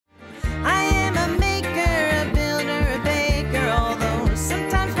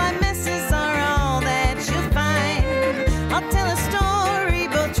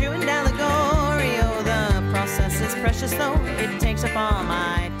precious though, it takes up all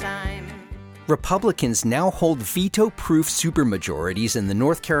my time. Republicans now hold veto-proof supermajorities in the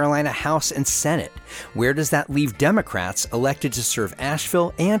North Carolina House and Senate. Where does that leave Democrats elected to serve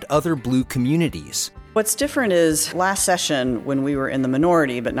Asheville and other blue communities? What's different is last session, when we were in the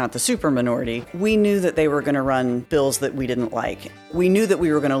minority, but not the superminority, we knew that they were going to run bills that we didn't like. We knew that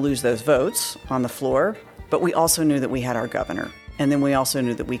we were going to lose those votes on the floor, but we also knew that we had our governor. And then we also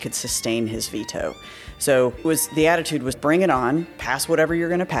knew that we could sustain his veto. So the attitude was bring it on, pass whatever you're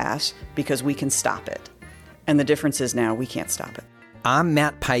going to pass, because we can stop it. And the difference is now we can't stop it. I'm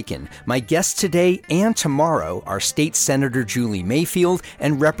Matt Peiken. My guests today and tomorrow are State Senator Julie Mayfield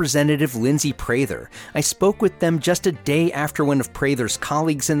and Representative Lindsey Prather. I spoke with them just a day after one of Prather's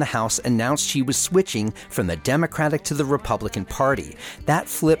colleagues in the House announced she was switching from the Democratic to the Republican Party. That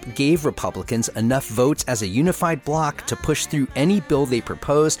flip gave Republicans enough votes as a unified bloc to push through any bill they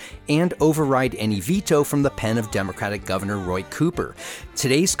propose and override any veto from the pen of Democratic Governor Roy Cooper.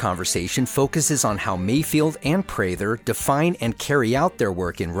 Today's conversation focuses on how Mayfield and Prather define and carry out their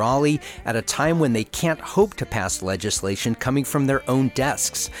work in Raleigh at a time when they can't hope to pass legislation coming from their own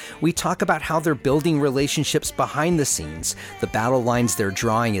desks. We talk about how they're building relationships behind the scenes, the battle lines they're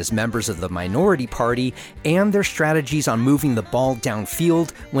drawing as members of the minority party, and their strategies on moving the ball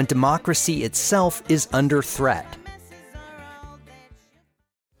downfield when democracy itself is under threat.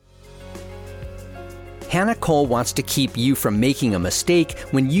 Hannah Cole wants to keep you from making a mistake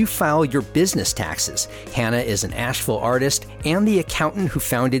when you file your business taxes. Hannah is an Asheville artist and the accountant who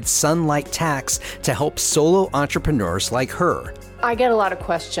founded Sunlight Tax to help solo entrepreneurs like her. I get a lot of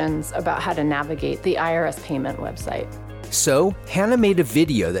questions about how to navigate the IRS payment website. So, Hannah made a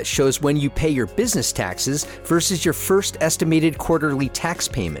video that shows when you pay your business taxes versus your first estimated quarterly tax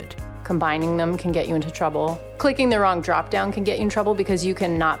payment. Combining them can get you into trouble. Clicking the wrong drop-down can get you in trouble because you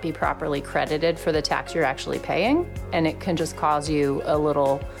cannot be properly credited for the tax you're actually paying, and it can just cause you a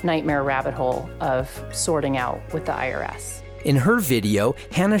little nightmare rabbit hole of sorting out with the IRS. In her video,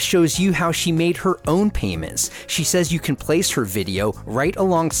 Hannah shows you how she made her own payments. She says you can place her video right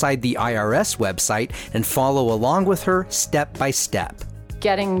alongside the IRS website and follow along with her step by step.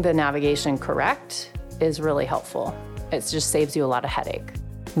 Getting the navigation correct is really helpful. It just saves you a lot of headache.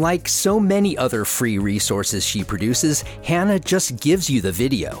 Like so many other free resources she produces, Hannah just gives you the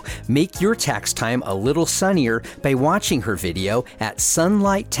video. Make your tax time a little sunnier by watching her video at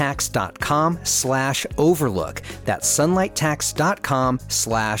sunlighttax.com/overlook. That's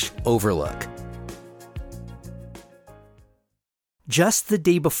sunlighttax.com/overlook. Just the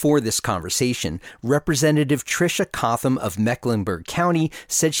day before this conversation, Representative Tricia Cotham of Mecklenburg County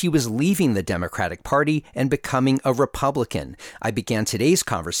said she was leaving the Democratic Party and becoming a Republican. I began today's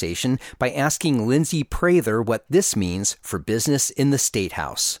conversation by asking Lindsey Prather what this means for business in the State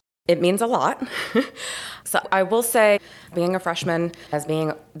House. It means a lot. So I will say, being a freshman, as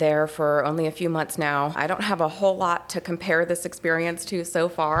being there for only a few months now, I don't have a whole lot to compare this experience to so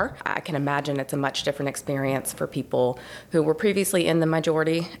far. I can imagine it's a much different experience for people who were previously in the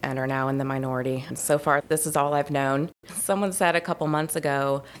majority and are now in the minority. And so far, this is all I've known. Someone said a couple months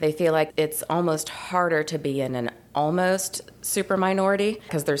ago, they feel like it's almost harder to be in an almost super minority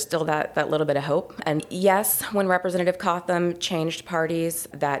because there's still that little bit of hope. And yes, when Representative Cotham changed parties,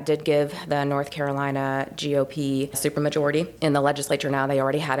 that did give the North Carolina GOP supermajority in the legislature. Now they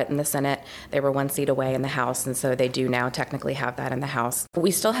already had it in the Senate. They were one seat away in the House, and so they do now technically have that in the House.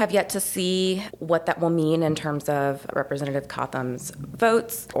 We still have yet to see what that will mean in terms of Representative Cotham's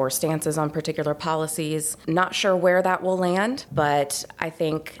votes or stances on particular policies. Not sure where that will land, but I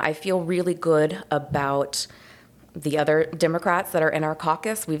feel really good about the other Democrats that are in our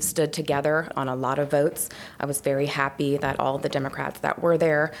caucus. We've stood together on a lot of votes. I was very happy that all the Democrats that were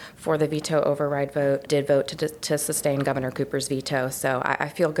there for the veto override vote did vote to sustain Governor Cooper's veto. So I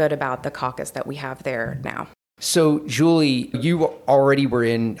feel good about the caucus that we have there now. So, Julie, you already were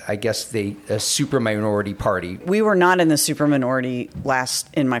in, I guess, a super minority party. We were not in the super minority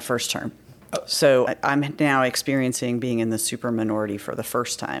in my first term. So I'm now experiencing being in the super minority for the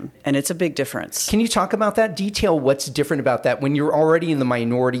first time, and it's a big difference. Can you talk about that? Detail what's different about that when you're already in the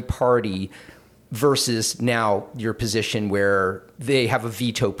minority party versus now your position where they have a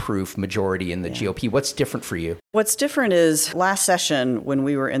veto-proof majority in the GOP. What's different for you? What's different is last session when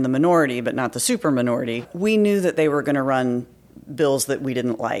we were in the minority, but not the super minority, we knew that they were going to run bills that we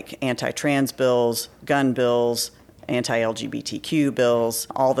didn't like, anti-trans bills, gun bills, anti-LGBTQ bills,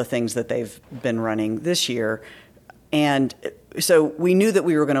 all the things that they've been running this year. And so we knew that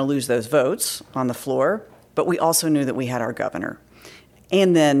we were going to lose those votes on the floor, but we also knew that we had our governor.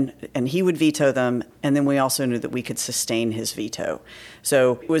 And he would veto them. And then we also knew that we could sustain his veto.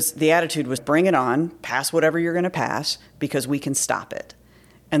 So the attitude was bring it on, pass whatever you're going to pass, because we can stop it.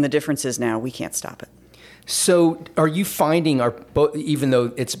 And the difference is now we can't stop it. So are you finding, even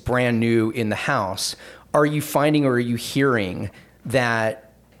though it's brand new in the House, are you finding or are you hearing that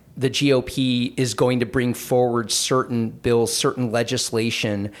the GOP is going to bring forward certain bills, certain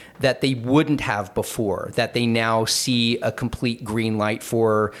legislation that they wouldn't have before, that they now see a complete green light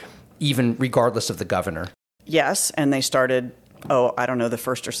for, even regardless of the governor? Yes, and they started, the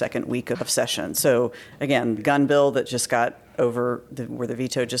first or second week of session. So again, gun bill that just got where the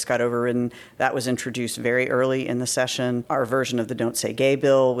veto just got overridden, that was introduced very early in the session. Our version of the Don't Say Gay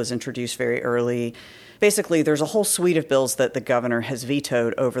bill was introduced very early. Basically, there's a whole suite of bills that the governor has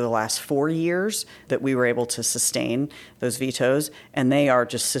vetoed over the last 4 years that we were able to sustain those vetoes, and they are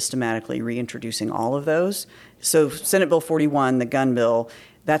just systematically reintroducing all of those. So Senate Bill 41, the gun bill,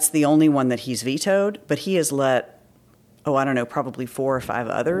 that's the only one that he's vetoed, but he has let, probably 4 or 5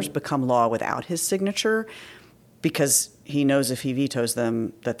 others become law without his signature, because he knows if he vetoes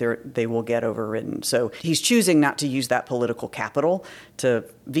them that they will get overridden. So he's choosing not to use that political capital to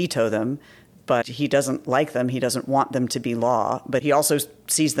veto them, but he doesn't like them. He doesn't want them to be law, but he also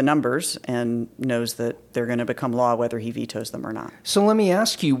sees the numbers and knows that they're going to become law whether he vetoes them or not. So let me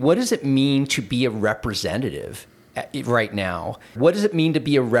ask you, what does it mean to be a representative right now? What does it mean to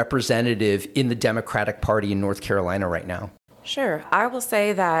be a representative in the Democratic Party in North Carolina right now? Sure. I will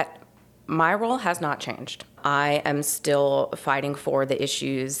say that my role has not changed. I am still fighting for the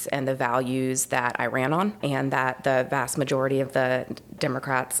issues and the values that I ran on and that the vast majority of the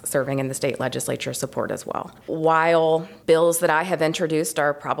Democrats serving in the state legislature support as well. While bills that I have introduced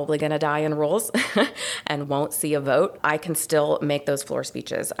are probably going to die in rules and won't see a vote, I can still make those floor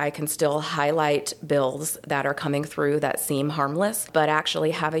speeches. I can still highlight bills that are coming through that seem harmless, but actually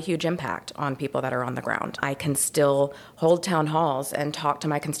have a huge impact on people that are on the ground. I can still hold town halls and talk to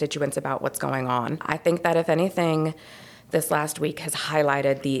my constituents about what's going on. I think that if anything, this last week has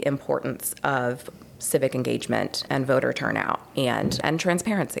highlighted the importance of civic engagement and voter turnout and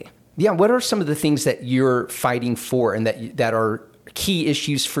transparency. Yeah, what are some of the things that you're fighting for and that are key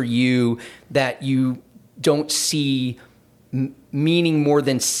issues for you that you don't see meaning more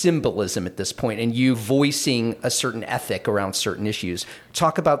than symbolism at this point, and you voicing a certain ethic around certain issues?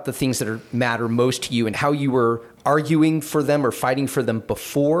 Talk about the things that matter most to you and how you were arguing for them or fighting for them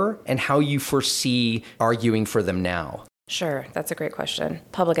before, and how you foresee arguing for them now. Sure, that's a great question.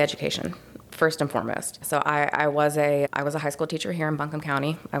 Public education, first and foremost. So I was a high school teacher here in Buncombe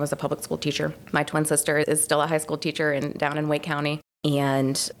County. I was a public school teacher. My twin sister is still a high school teacher down in Wake County.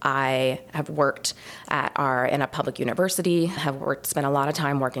 And I have worked in a public university, spent a lot of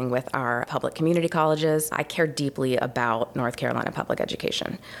time working with our public community colleges. I care deeply about North Carolina public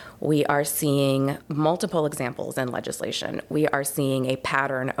education. We are seeing multiple examples in legislation. We are seeing a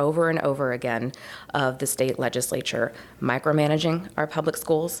pattern over and over again of the state legislature micromanaging our public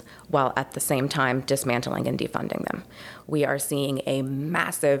schools while at the same time dismantling and defunding them. We are seeing a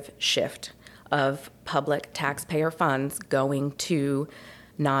massive shift of public taxpayer funds going to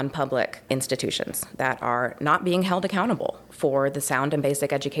non-public institutions that are not being held accountable for the sound and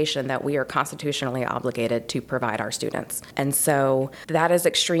basic education that we are constitutionally obligated to provide our students. And so that is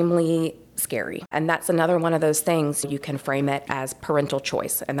extremely scary. And that's another one of those things, you can frame it as parental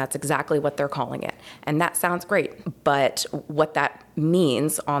choice, and that's exactly what they're calling it. And that sounds great, but what that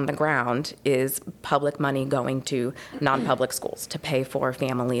means on the ground is public money going to non-public schools to pay for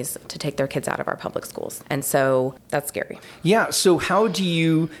families to take their kids out of our public schools. And so that's scary. Yeah. So how do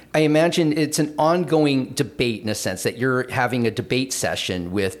you, I imagine it's an ongoing debate in a sense that you're having a debate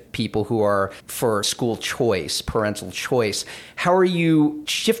session with people who are for school choice, parental choice. How are you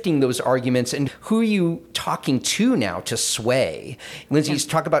shifting those arguments, and who are you talking to now to sway? Lindsey,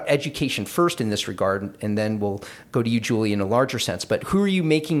 talk about education first in this regard, and then we'll go to you, Julie, in a larger sense. But who are you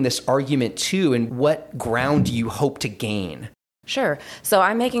making this argument to, and what ground do you hope to gain? Sure. So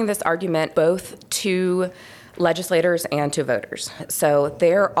I'm making this argument both to legislators and to voters. So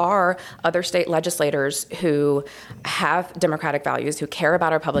there are other state legislators who have democratic values, who care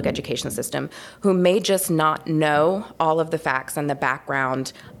about our public education system, who may just not know all of the facts and the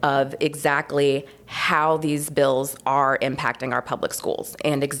background of exactly how these bills are impacting our public schools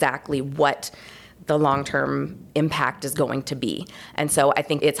and exactly what the long-term impact is going to be. And so I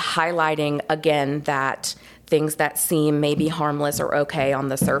think it's highlighting, again, that things that seem maybe harmless or okay on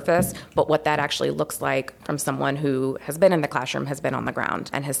the surface, but what that actually looks like from someone who has been in the classroom, has been on the ground,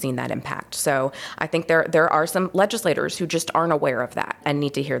 and has seen that impact. So I think there are some legislators who just aren't aware of that and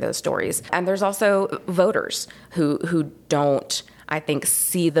need to hear those stories. And there's also voters who don't I think,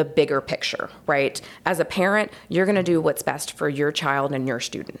 see the bigger picture, right? As a parent, you're going to do what's best for your child and your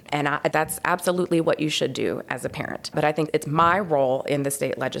student. And that's absolutely what you should do as a parent. But I think it's my role in the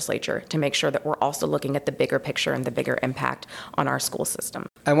state legislature to make sure that we're also looking at the bigger picture and the bigger impact on our school system.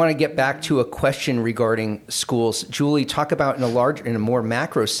 I want to get back to a question regarding schools. Julie, talk about in a more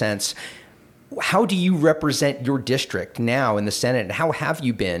macro sense, how do you represent your district now in the Senate, and how have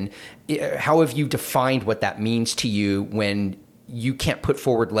you been? How have you defined what that means to you when you can't put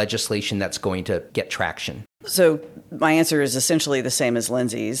forward legislation that's going to get traction? So my answer is essentially the same as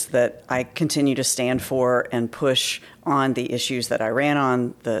Lindsey's, that I continue to stand for and push on the issues that I ran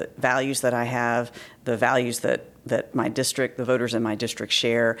on, the values that I have, the values that my district, the voters in my district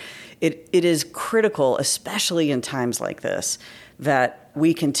share. It is critical, especially in times like this, that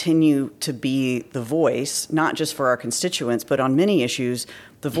we continue to be the voice, not just for our constituents, but on many issues,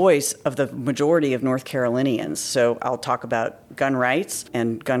 the voice of the majority of North Carolinians. So I'll talk about gun rights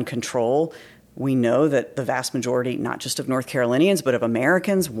and gun control. We know that the vast majority, not just of North Carolinians, but of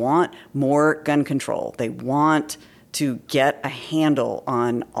Americans, want more gun control. They want to get a handle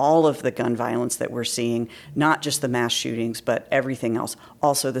on all of the gun violence that we're seeing, not just the mass shootings, but everything else,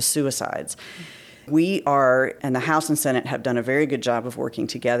 also the suicides. We are, and the House and Senate have done a very good job of working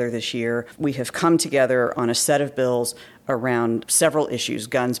together this year. We have come together on a set of bills around several issues,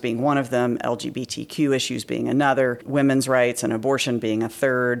 guns being one of them, LGBTQ issues being another, women's rights and abortion being a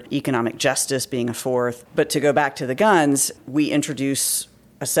third, economic justice being a fourth. But to go back to the guns, we introduce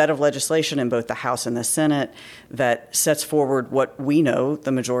a set of legislation in both the House and the Senate that sets forward what we know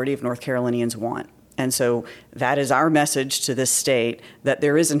the majority of North Carolinians want. And so that is our message to this state, that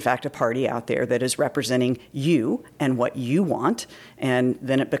there is, in fact, a party out there that is representing you and what you want. And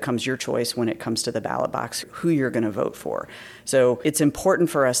then it becomes your choice when it comes to the ballot box, who you're going to vote for. So it's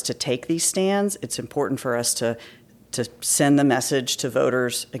important for us to take these stands. It's important for us to send the message to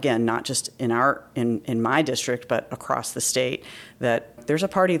voters, again, not just in my district, but across the state, that there's a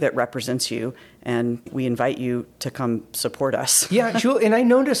party that represents you, and we invite you to come support us. Yeah, Julie, and I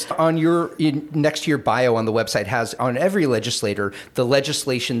noticed on next to your bio on the website has on every legislator the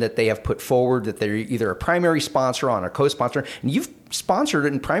legislation that they have put forward, that they're either a primary sponsor on or co-sponsor, and you've sponsored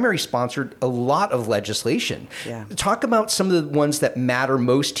and primary sponsored a lot of legislation. Yeah. Talk about some of the ones that matter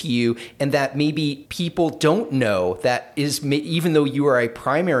most to you and that maybe people don't know, that is, even though you are a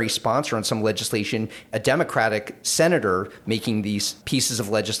primary sponsor on some legislation, a Democratic senator making these pieces of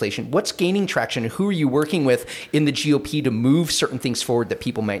legislation. What's gaining traction? Who are you working with in the GOP to move certain things forward that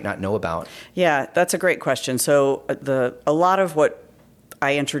people might not know about? Yeah, that's a great question. So a lot of what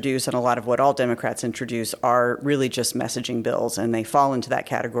I introduce and a lot of what all Democrats introduce are really just messaging bills, and they fall into that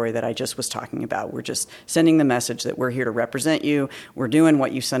category that I just was talking about. We're just sending the message that we're here to represent you. We're doing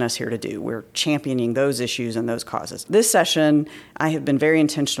what you sent us here to do. We're championing those issues and those causes. This session, I have been very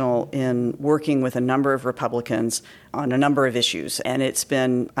intentional in working with a number of Republicans on a number of issues, and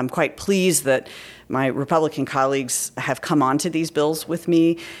I'm quite pleased that my Republican colleagues have come onto these bills with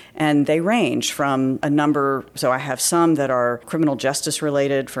me, and they range from a number. So I have some that are criminal justice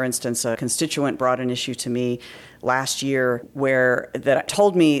related. For instance, a constituent brought an issue to me last year that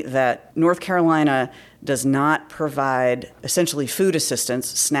told me that North Carolina does not provide essentially food assistance,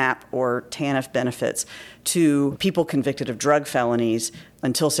 SNAP or TANF benefits, to people convicted of drug felonies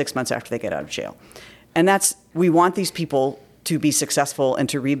until 6 months after they get out of jail. And we want these people to be successful and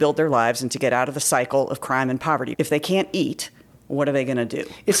to rebuild their lives and to get out of the cycle of crime and poverty. If they can't eat, what are they going to do?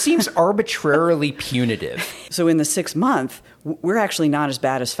 It seems arbitrarily punitive. So in the 6 month, we're actually not as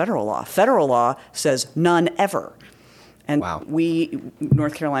bad as federal law. Federal law says none ever. And wow.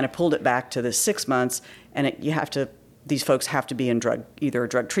 North Carolina pulled it back to the 6 months, and these folks have to be in either a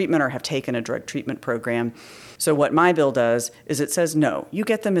drug treatment or have taken a drug treatment program. So what my bill does is it says, no, you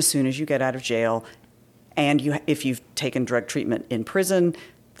get them as soon as you get out of jail. And if you've taken drug treatment in prison,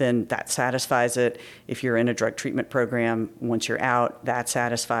 then that satisfies it. If you're in a drug treatment program, once you're out, that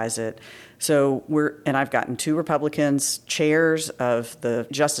satisfies it. So I've gotten 2 Republicans, chairs of the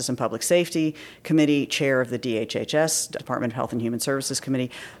Justice and Public Safety Committee, chair of the DHHS, Department of Health and Human Services Committee.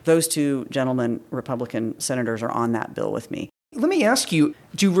 Those 2 gentlemen, Republican senators, are on that bill with me. Let me ask you,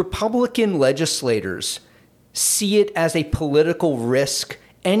 do Republican legislators see it as a political risk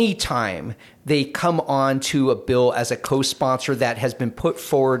anytime they come on to a bill as a co-sponsor that has been put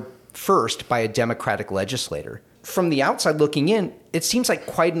forward first by a Democratic legislator? From the outside looking in, it seems like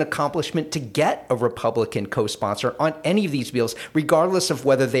quite an accomplishment to get a Republican co-sponsor on any of these bills, regardless of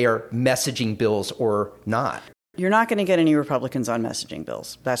whether they are messaging bills or not. You're not going to get any Republicans on messaging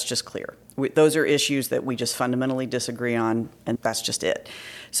bills. That's just clear. Those are issues that we just fundamentally disagree on, and that's just it.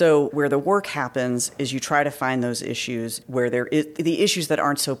 So where the work happens is you try to find those issues where there is the issues that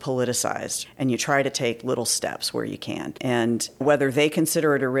aren't so politicized, and you try to take little steps where you can. And whether they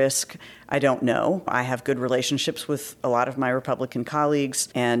consider it a risk, I don't know. I have good relationships with a lot of my Republican colleagues,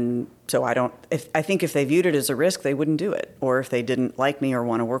 and so I think if they viewed it as a risk, they wouldn't do it. Or if they didn't like me or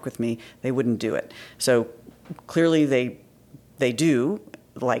want to work with me, they wouldn't do it. So clearly they do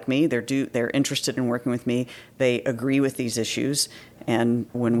like me. They're interested in working with me. They agree with these issues. And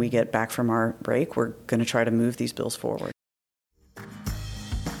when we get back from our break, we're going to try to move these bills forward.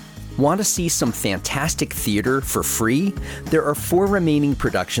 Want to see some fantastic theater for free? There are 4 remaining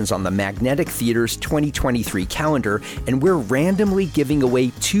productions on the Magnetic Theater's 2023 calendar, and we're randomly giving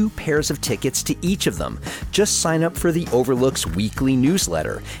away 2 pairs of tickets to each of them. Just sign up for the Overlook's weekly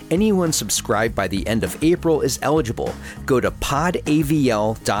newsletter. Anyone subscribed by the end of April is eligible. Go to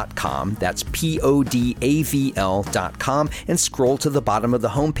podavl.com, that's podavl.com, and scroll to the bottom of the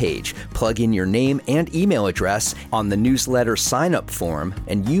homepage. Plug in your name and email address on the newsletter sign-up form,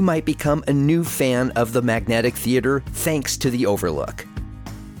 and you might become a new fan of the Magnetic Theater thanks to the Overlook.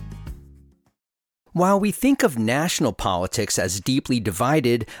 While we think of national politics as deeply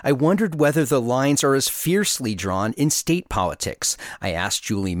divided, I wondered whether the lines are as fiercely drawn in state politics. I asked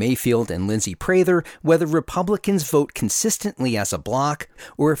Julie Mayfield and Lindsey Prather whether Republicans vote consistently as a bloc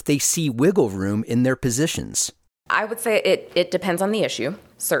or if they see wiggle room in their positions. I would say it depends on the issue,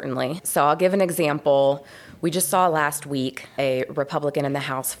 certainly. So I'll give an example. We just saw last week a Republican in the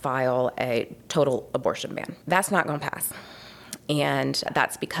House file a total abortion ban. That's not going to pass. And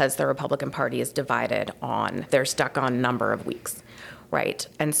that's because the Republican Party is divided they're stuck on number of weeks, right?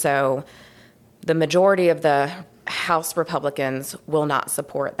 And so the majority of the House Republicans will not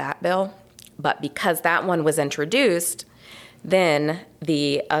support that bill. But because that one was introduced, then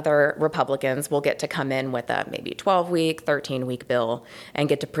the other Republicans will get to come in with a maybe 12-week, 13-week bill and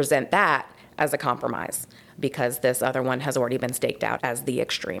get to present that as a compromise, because this other one has already been staked out as the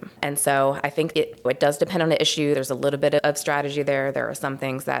extreme. And so I think it does depend on the issue. There's a little bit of strategy there. There are some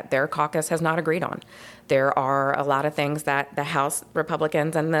things that their caucus has not agreed on. There are a lot of things that the House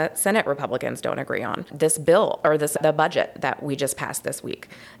Republicans and the Senate Republicans don't agree on. This bill, or the budget that we just passed this week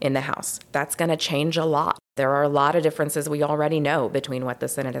in the House, that's going to change a lot. There are a lot of differences we already know between what the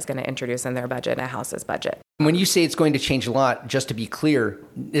Senate is going to introduce in their budget and the House's budget. When you say it's going to change a lot, just to be clear,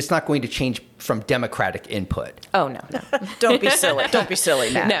 it's not going to change from Democratic input. Oh, no. Don't be silly. Don't be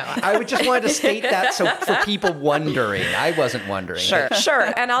silly, Matt. No. I would just wanted to state that so for people wondering. I wasn't wondering. Sure.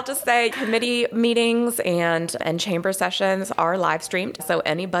 And I'll just say committee meetings and chamber sessions are live streamed, so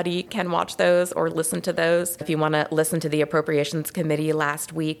anybody can watch those or listen to those. If you want to listen to the Appropriations Committee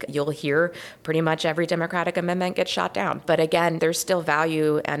last week, you'll hear pretty much every Democratic amendment get shot down. But again, there's still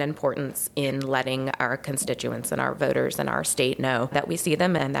value and importance in letting our constituents and our voters and our state know that we see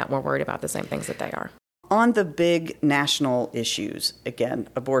them and that we're worried about the same things that they are. On the big national issues, again,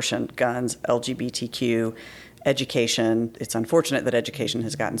 abortion, guns, LGBTQ, education. It's unfortunate that education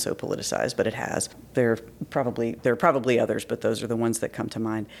has gotten so politicized, but it has. There are probably others, but those are the ones that come to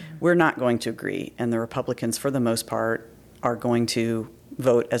mind. We're not going to agree, and the Republicans, for the most part, are going to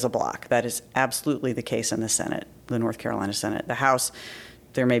vote as a bloc. That is absolutely the case in the Senate, the North Carolina Senate. The House,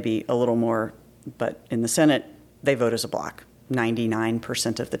 there may be a little more, but in the Senate, they vote as a bloc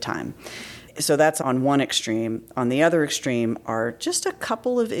 99% of the time. So that's on one extreme. On the other extreme are just a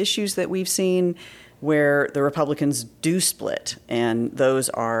couple of issues that we've seen where the Republicans do split. And those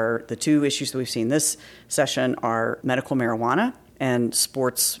are the 2 issues that we've seen this session are medical marijuana and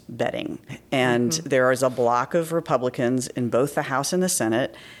sports betting. And there is a block of Republicans in both the House and the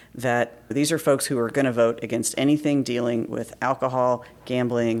Senate that these are folks who are going to vote against anything dealing with alcohol,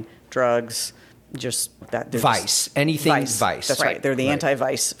 gambling, drugs, just that. Vice. Anything vice. That's right. They're the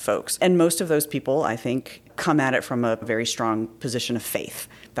anti-vice folks. And most of those people, I think, come at it from a very strong position of faith.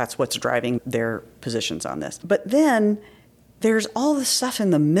 That's what's driving their positions on this. But then there's all the stuff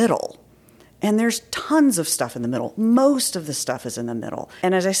in the middle. And there's tons of stuff in the middle. Most of the stuff is in the middle.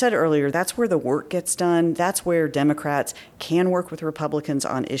 And as I said earlier, that's where the work gets done. That's where Democrats can work with Republicans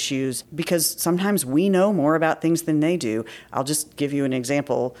on issues because sometimes we know more about things than they do. I'll just give you an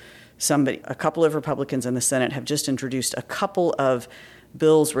example. A couple of Republicans in the Senate have just introduced a couple of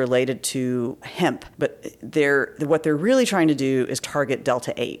bills related to hemp, but what they're really trying to do is target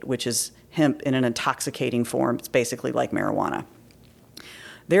Delta 8, which is hemp in an intoxicating form. It's basically like marijuana.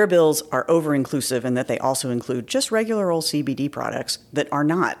 Their bills are over-inclusive in that they also include just regular old CBD products that are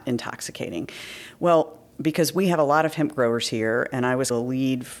not intoxicating. Well, because we have a lot of hemp growers here, and I was a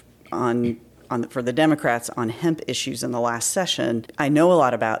lead on for the Democrats on hemp issues in the last session. I know a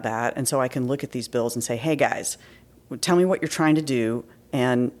lot about that, and so I can look at these bills and say, hey, guys, tell me what you're trying to do,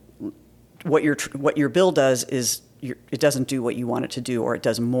 and what your bill does is it doesn't do what you want it to do, or it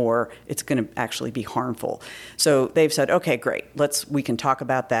does more. It's going to actually be harmful. So they've said, okay, great. We can talk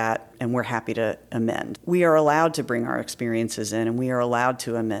about that, and we're happy to amend. We are allowed to bring our experiences in, and we are allowed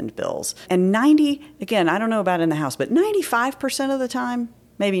to amend bills. And again, I don't know about in the House, but 95% of the time,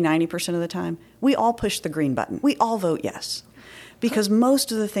 maybe 90% of the time, we all push the green button. We all vote yes. Because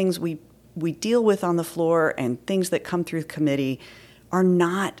most of the things we deal with on the floor and things that come through committee are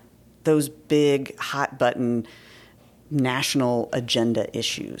not those big hot button national agenda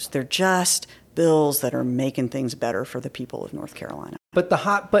issues. They're just bills that are making things better for the people of North Carolina. But the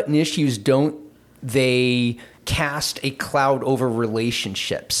hot button issues, don't they cast a cloud over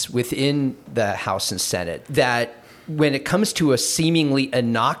relationships within the House and Senate, that when it comes to a seemingly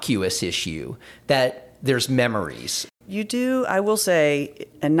innocuous issue, that there's memories? You do, I will say,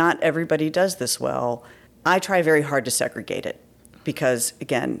 and not everybody does this well, I try very hard to segregate it. Because,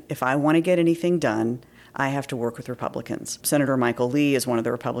 again, if I want to get anything done, I have to work with Republicans. Senator Michael Lee is one of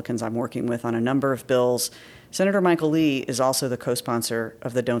the Republicans I'm working with on a number of bills. Senator Michael Lee is also the co-sponsor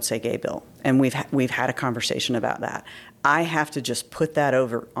of the Don't Say Gay bill, and we've had a conversation about that. I have to just put that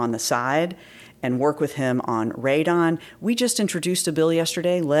over on the side and work with him on radon. We just introduced a bill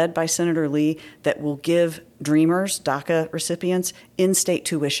yesterday, led by Senator Lee, that will give Dreamers, DACA recipients, in-state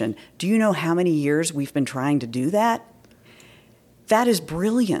tuition. Do you know how many years we've been trying to do that? That is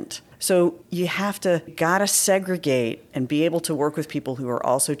brilliant. So you gotta segregate and be able to work with people who are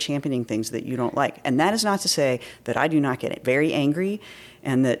also championing things that you don't like. And that is not to say that I do not get very angry,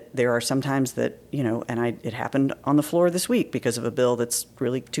 and that there are sometimes that, it happened on the floor this week because of a bill that's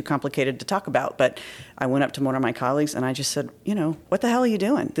really too complicated to talk about. But I went up to one of my colleagues and I just said, what the hell are you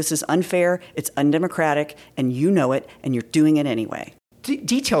doing? This is unfair, it's undemocratic, and you know it, and you're doing it anyway.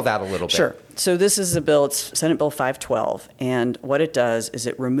 Detail that a little bit. Sure. So this is a bill, it's Senate Bill 512, and what it does is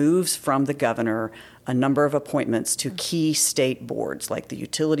it removes from the governor a number of appointments to key state boards, like the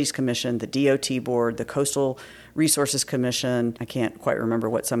Utilities Commission, the DOT Board, the Coastal Resources Commission. I can't quite remember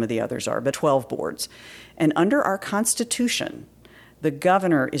what some of the others are, but 12 boards. And under our Constitution, the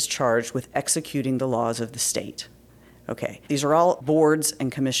governor is charged with executing the laws of the state. Okay, these are all boards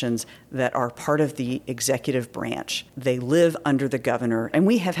and commissions that are part of the executive branch. They live under the governor. And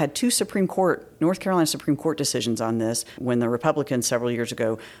we have had two North Carolina Supreme Court decisions on this when the Republicans several years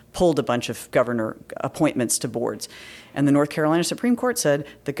ago pulled a bunch of governor appointments to boards. And the North Carolina Supreme Court said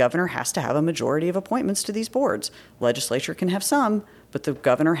the governor has to have a majority of appointments to these boards. Legislature can have some, but the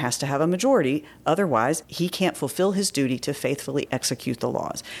governor has to have a majority. Otherwise, he can't fulfill his duty to faithfully execute the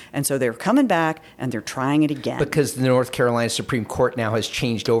laws. And so they're coming back and they're trying it again. Because the North Carolina Supreme Court now has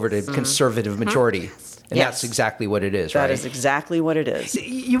changed over to conservative majority. And that's exactly what it is, right? That is exactly what it is.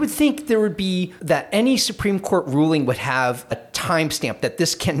 You would think there would be that any Supreme Court ruling would have a timestamp that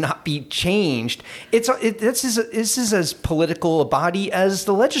this cannot be changed. This is as political a body as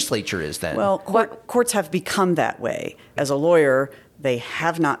the legislature is then. Well, courts have become that way. As a lawyer, they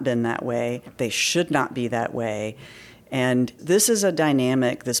have not been that way. They should not be that way. And this is a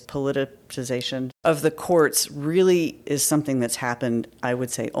dynamic, this politicization of the courts really is something that's happened, I would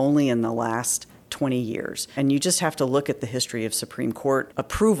say, only in the last 20 years. And you just have to look at the history of Supreme Court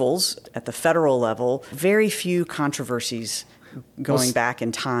approvals at the federal level. Very few controversies going back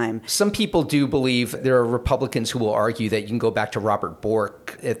in time. Some people do believe there are Republicans who will argue that you can go back to Robert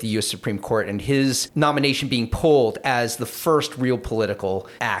Bork at the U.S. Supreme Court and his nomination being pulled as the first real political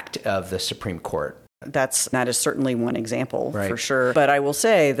act of the Supreme Court. That is certainly one example, right, for sure. But I will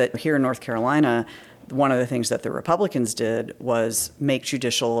say that here in North Carolina, one of the things that the Republicans did was make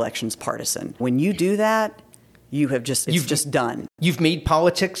judicial elections partisan. When you do that, you've just done. You've made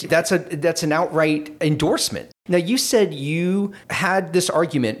politics. That's an outright endorsement. Now, you said you had this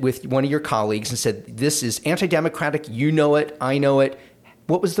argument with one of your colleagues and said, this is anti-democratic. You know it. I know it.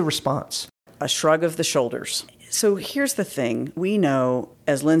 What was the response? A shrug of the shoulders. So here's the thing. We know,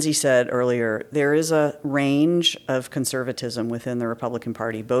 as Lindsey said earlier, there is a range of conservatism within the Republican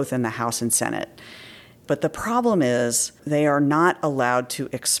Party, both in the House and Senate. But the problem is they are not allowed to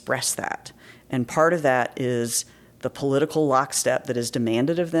express that. And part of that is the political lockstep that is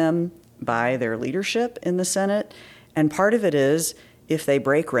demanded of them by their leadership in the Senate. And part of it is if they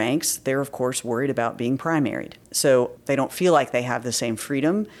break ranks, they're, of course, worried about being primaried. So they don't feel like they have the same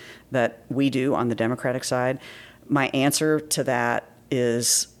freedom that we do on the Democratic side. My answer to that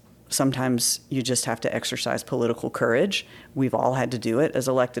is sometimes you just have to exercise political courage. We've all had to do it as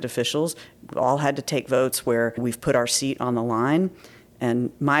elected officials. We've all had to take votes where we've put our seat on the line.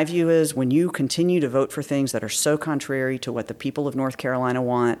 And my view is when you continue to vote for things that are so contrary to what the people of North Carolina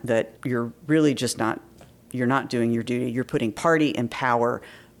want, that you're really just you're not doing your duty. You're putting party and power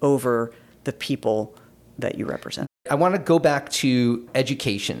over the people that you represent. I want to go back to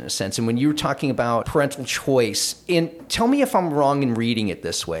education in a sense. And when you were talking about parental choice, and tell me if I'm wrong in reading it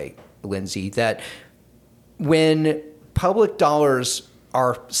this way, Lindsey, that when public dollars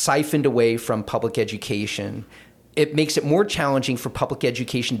are siphoned away from public education, it makes it more challenging for public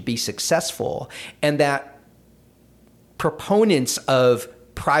education to be successful, and that proponents of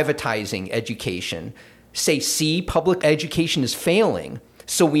privatizing education say, see, public education is failing,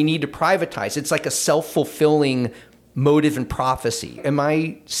 so we need to privatize. It's like a self-fulfilling motive and prophecy. Am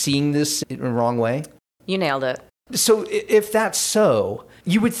I seeing this in the wrong way? You nailed it. So if that's so,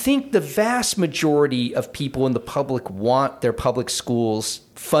 you would think the vast majority of people in the public want their public schools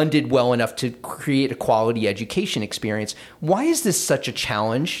funded well enough to create a quality education experience. Why is this such a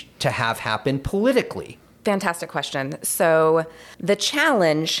challenge to have happen politically? Fantastic question. So the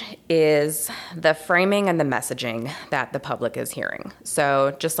challenge is the framing and the messaging that the public is hearing.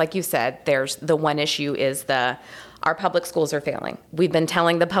 So just like you said, there's the one issue is our public schools are failing. We've been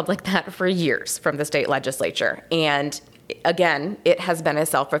telling the public that for years from the state legislature. And again, it has been a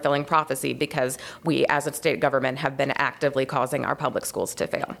self-fulfilling prophecy because we as a state government have been actively causing our public schools to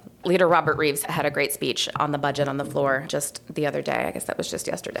fail. Leader Robert Reeves had a great speech on the budget on the floor just the other day, I guess that was just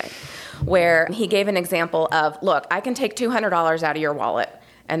yesterday, where he gave an example of, look, I can take $200 out of your wallet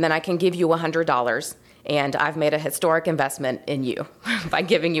and then I can give you $100, and I've made a historic investment in you by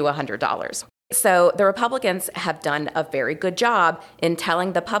giving you $100. So the Republicans have done a very good job in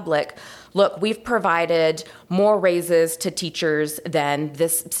telling the public, look, we've provided more raises to teachers than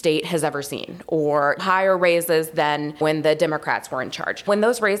this state has ever seen, or higher raises than when the Democrats were in charge. When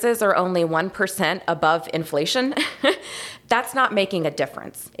those raises are only 1% above inflation, that's not making a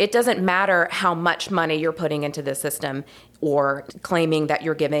difference. It doesn't matter how much money you're putting into the system or claiming that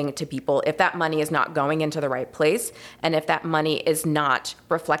you're giving to people if that money is not going into the right place and if that money is not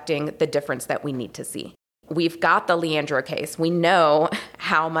reflecting the difference that we need to see. We've got the Leandro case. We know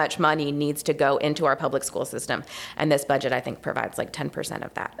how much money needs to go into our public school system. And this budget, I think, provides like 10%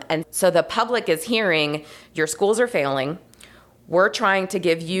 of that. And so the public is hearing your schools are failing. We're trying to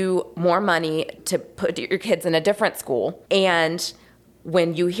give you more money to put your kids in a different school. And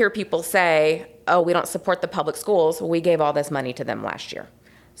when you hear people say, oh, we don't support the public schools, well, we gave all this money to them last year.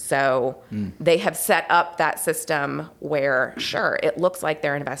 So they have set up that system where, sure, it looks like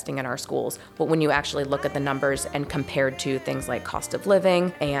they're investing in our schools, but when you actually look at the numbers and compared to things like cost of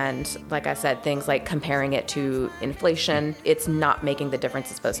living and, like I said, things like comparing it to inflation, it's not making the difference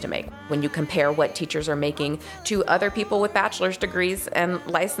it's supposed to make. When you compare what teachers are making to other people with bachelor's degrees and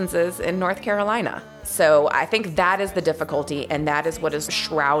licenses in North Carolina. So I think that is the difficulty, and that is what is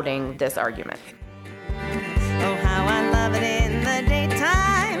shrouding this argument. Oh, how I love it in the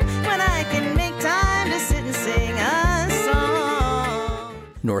daytime when I can make time to sit and sing a song.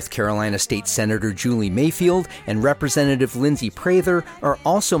 North Carolina State Senator Julie Mayfield and Representative Lindsey Prather are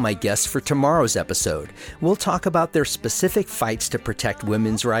also my guests for tomorrow's episode. We'll talk about their specific fights to protect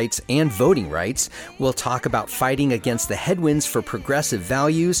women's rights and voting rights. We'll talk about fighting against the headwinds for progressive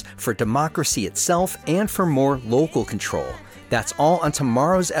values, for democracy itself, and for more local control. That's all on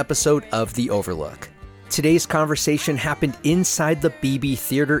tomorrow's episode of The Overlook. Today's conversation happened inside the BB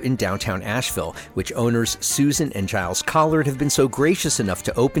Theater in downtown Asheville, which owners Susan and Giles Collard have been so gracious enough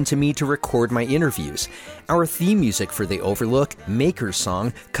to open to me to record my interviews. Our theme music for The Overlook, Maker's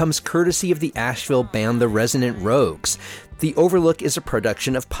Song, comes courtesy of the Asheville band The Resonant Rogues. The Overlook is a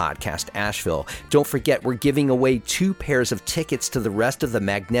production of Podcast Asheville. Don't forget, we're giving away 2 pairs of tickets to the rest of the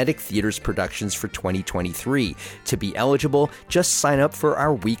Magnetic Theater's productions for 2023. To be eligible, just sign up for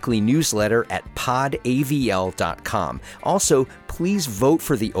our weekly newsletter at podavl.com. Also, please vote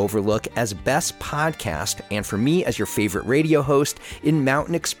for The Overlook as Best Podcast and for me as your favorite radio host in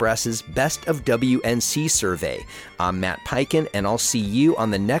Mountain Express's Best of WNC survey. I'm Matt Peiken, and I'll see you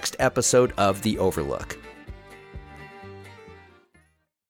on the next episode of The Overlook.